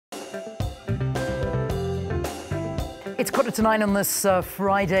It's 8:45 on this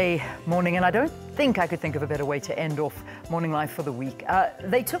Friday morning, and I don't think I could think of a better way to end off Morning Live for the week.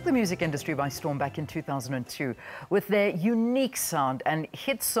 They took the music industry by storm back in 2002 with their unique sound and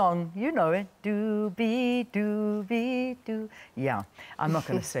hit song, you know it, doobie doobie doo. Yeah, I'm not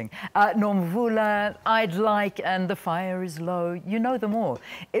going to sing. Nomvula, I'd Like, and The Fire Is Low, you know them all.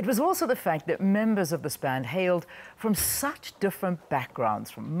 It was also the fact that members of this band hailed from such different backgrounds,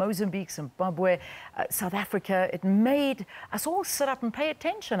 from Mozambique, Zimbabwe, South Africa. It made us all sit up and pay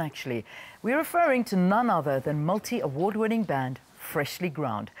attention, actually. We're referring to none other than multi-award-winning band Freshly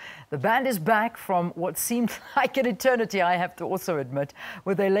Ground. The band is back from what seemed like an eternity, I have to also admit,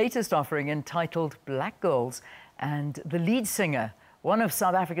 with their latest offering entitled Black Girls, and the lead singer, one of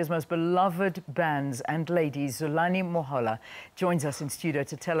South Africa's most beloved bands and ladies, Zulani Mohola, joins us in studio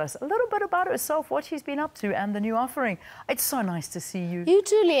to tell us a little bit about herself, what she's been up to, and the new offering. It's so nice to see you. You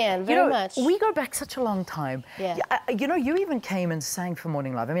too, Leanne, very much. We go back such a long time. Yeah. You know, you even came and sang for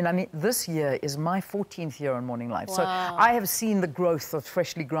Morning Live. I mean, this year is my 14th year on Morning Live. Wow. So I have seen the growth of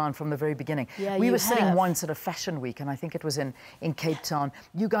Freshly Ground from the very beginning. Yeah, we you were sitting have. once at a fashion week, and I think it was in Cape Town.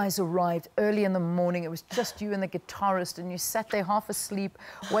 You guys arrived early in the morning. It was just you and the guitarist, and you sat there half asleep,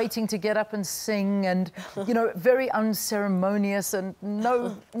 waiting to get up and sing, and, you know, very unceremonious and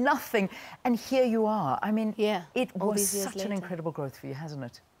nothing. And here you are. I mean, yeah, it was such later. an incredible growth for you, hasn't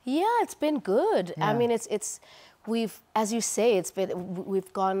it? Yeah, it's been good. Yeah. I mean, we've, as you say,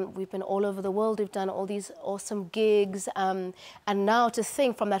 we've been all over the world. We've done all these awesome gigs, and now to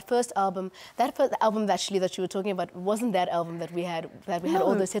think from that first album actually that you were talking about wasn't that album that we had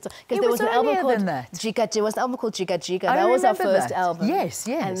all those hits on, because there was an album called Jika. There was an album called Jika Jika. That was our first album. Yes,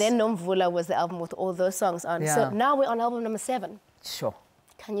 yes. And then Nomvula was the album with all those songs on. Yeah. So now we're on album number 7. Sure.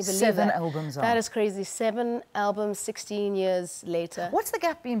 Can you believe 7 that? albums on. That is crazy. 7 albums, 16 years later. What's the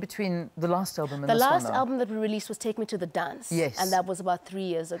gap been between the last album and the this one? last album that we released was Take Me to the Dance. Yes. And that was about 3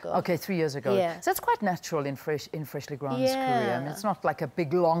 years ago. Okay, 3 years ago. Yeah. So that's quite natural in Freshly Ground's Yeah. career. I mean, it's not like a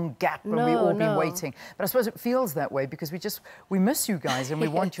big long gap when we've all been waiting. But I suppose it feels that way because we miss you guys and we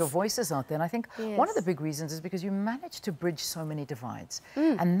want your voices out there. And I think one of the big reasons is because you managed to bridge so many divides.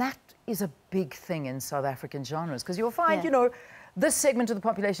 And that is a big thing in South African genres, because you'll find, you know, this segment of the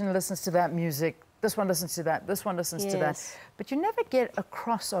population listens to that music, this one listens to that, this one listens to that. But you never get a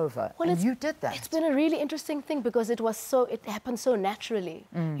crossover, and you did that. It's been a really interesting thing because it happened so naturally.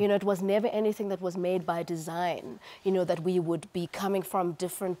 You know, it was never anything that was made by design, you know, that we would be coming from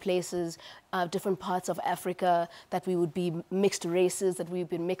different places, different parts of Africa, that we would be mixed races, that we'd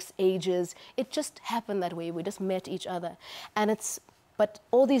be mixed ages. It just happened that way. We just met each other. But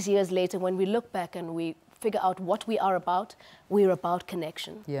all these years later, when we look back and we figure out what we're about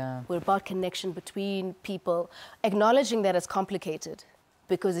connection. Yeah. We're about connection between people, acknowledging that it's complicated,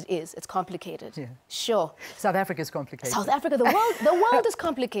 because it is. It's complicated. Yeah. Sure. South Africa's complicated. South Africa, the world is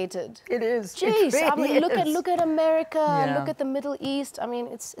complicated. It is. Jeez, really I mean, look at America, look at the Middle East. I mean,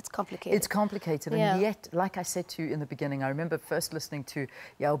 it's complicated. It's complicated, and yet, like I said to you in the beginning, I remember first listening to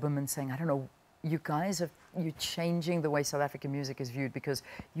the album and saying, I don't know, you guys you're changing the way South African music is viewed, because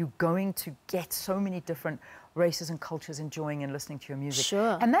you're going to get so many different races and cultures enjoying and listening to your music.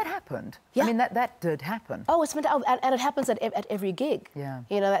 Sure. And that happened. Yeah. I mean, that did happen. Oh, it's and it happens at every gig. Yeah.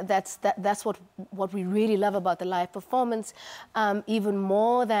 You know, that's what we really love about the live performance, even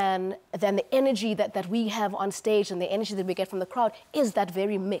more than the energy that we have on stage and the energy that we get from the crowd is that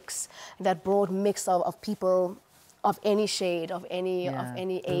very mix, that broad mix of people of any shade, of any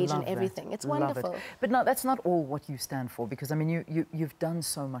age and everything. It's wonderful. But no, that's not all what you stand for, because I mean, you've done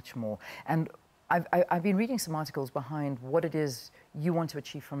so much more. And I've been reading some articles behind what it is you want to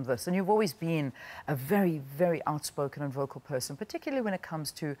achieve from this. And you've always been a very, very outspoken and vocal person, particularly when it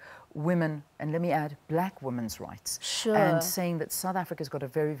comes to women, and let me add, black women's rights. Sure. And saying that South Africa's got a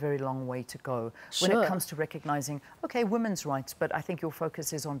very, very long way to go when it comes to recognizing, okay, women's rights, but I think your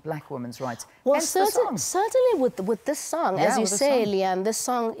focus is on black women's rights. Well, certainly with this song, as you say, Leanne, this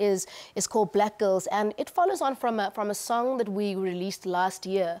song is called Black Girls, and it follows on from a song that we released last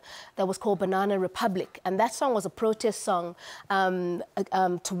year that was called Banana Republic, and that song was a protest song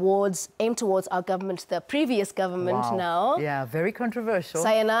aimed towards our government, the previous government now. Yeah, very controversial.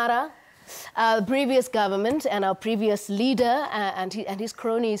 Sayonara. The previous government and our previous leader and his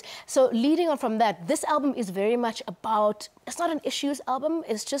cronies. So leading on from that, this album is very much about, it's not an issues album,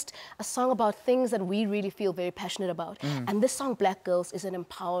 it's just a song about things that we really feel very passionate about. And this song, Black Girls, is an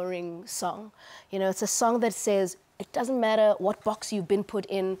empowering song. You know, it's a song that says, it doesn't matter what box you've been put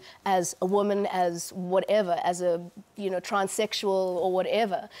in as a woman, as whatever, as a, you know, transsexual or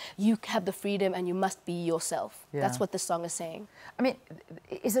whatever. You have the freedom and you must be yourself. Yeah. That's what this song is saying. I mean,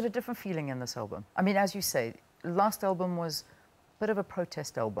 is it a different feeling in this album? I mean, as you say, last album was a bit of a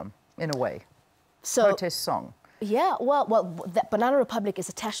protest album, in a way. So, protest song. Yeah, well, Banana Republic is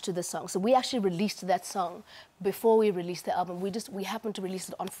attached to this song. So we actually released that song before we released the album. We happened to release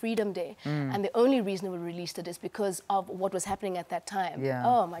it on Freedom Day. And the only reason we released it is because of what was happening at that time. Yeah.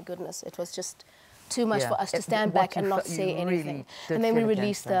 Oh, my goodness. It was just too much for us to stand back and not say anything. And then we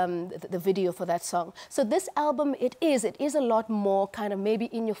released the video for that song. So this album, it is a lot more kind of maybe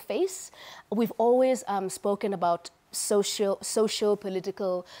in your face. We've always spoken about social,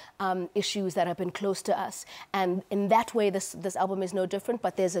 political issues that have been close to us, and in that way, this album is no different.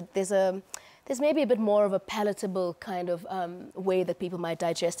 But there's maybe a bit more of a palatable kind of way that people might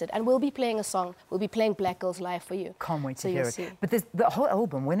digest it. And we'll be playing a song. We'll be playing Black Girls Live for you. Can't wait to hear it. See. But the whole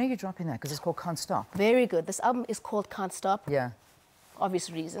album, when are you dropping that? Because it's called Can't Stop. Very good. This album is called Can't Stop. Yeah.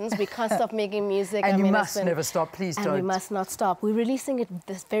 Obvious reasons. We can't stop making music. And you must never stop, please don't. And we must not stop. We're releasing it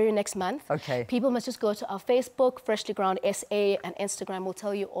this very next month. Okay. People must just go to our Facebook, Freshly Ground SA, and Instagram will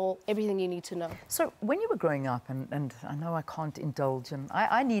tell you everything you need to know. So when you were growing up, and I know I can't indulge, and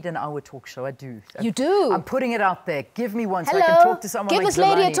I need an hour talk show, I do. You do? I'm putting it out there. Give me one. Hello. So I can talk to someone Give like this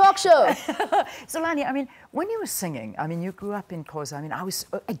lady a talk show. Zolani, I mean, when you were singing, I mean, you grew up in Xhosa. I mean, I was,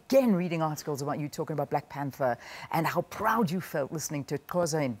 again, reading articles about you talking about Black Panther and how proud you felt listening to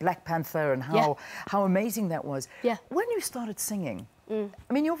Xhosa in Black Panther and how amazing that was. Yeah. When you started singing,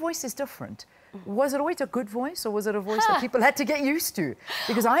 I mean, your voice is different. Was it always a good voice, or was it a voice that people had to get used to?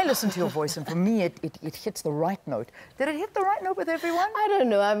 Because I listen to your voice, and for me, it hits the right note. Did it hit the right note with everyone? I don't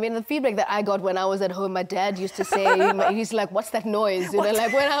know. I mean, the feedback that I got when I was at home, my dad used to say, he's like, "What's that noise?" You know,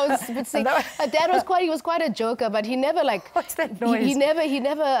 like when I was singing. My dad was quite a joker, but he never like. What's that noise?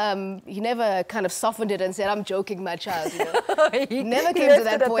 He never kind of softened it and said, "I'm joking, my child." You know? he never came to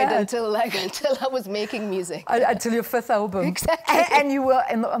that point until I was making music. Until your 5th album. Exactly. And you were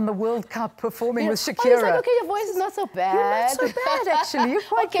on the World Cup performing with Shakira. I was like, okay, your voice is not so bad. You're not so bad, actually. You're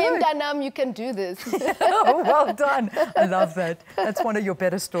quite good. good. Danam, you can do this. Oh, well done. I love that. That's one of your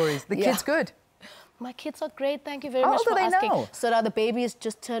better stories. The kid's good. My kids are great. Thank you very much for asking. Now? So now the baby is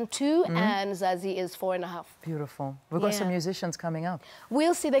just turned 2 and Zazie is 4.5. Beautiful. We've got some musicians coming up.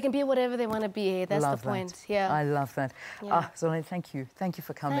 We'll see. They can be whatever they want to be. That's the point. Yeah. I love that. Yeah. Zolani, thank you. Thank you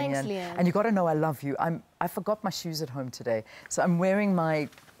for coming in. Leanne. And you got to know I love you. I forgot my shoes at home today, so I'm wearing my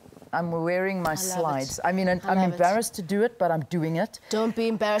slides. I mean, I'm embarrassed to do it, but I'm doing it. Don't be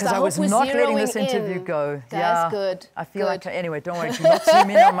embarrassed. Because I was not letting this interview go. That's good. I feel like, anyway, don't worry, do not zoom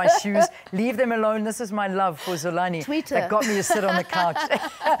in on my shoes. Leave them alone. This is my love for Zolani. That got me to sit on the couch.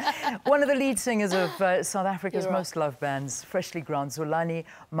 One of the lead singers of South Africa's most loved bands, Freshly Ground, Zolani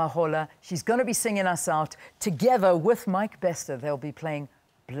Mahola. She's going to be singing us out together with Mike Bester. They'll be playing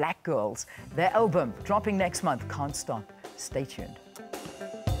Black Girls. Their album dropping next month. Can't Stop. Stay tuned.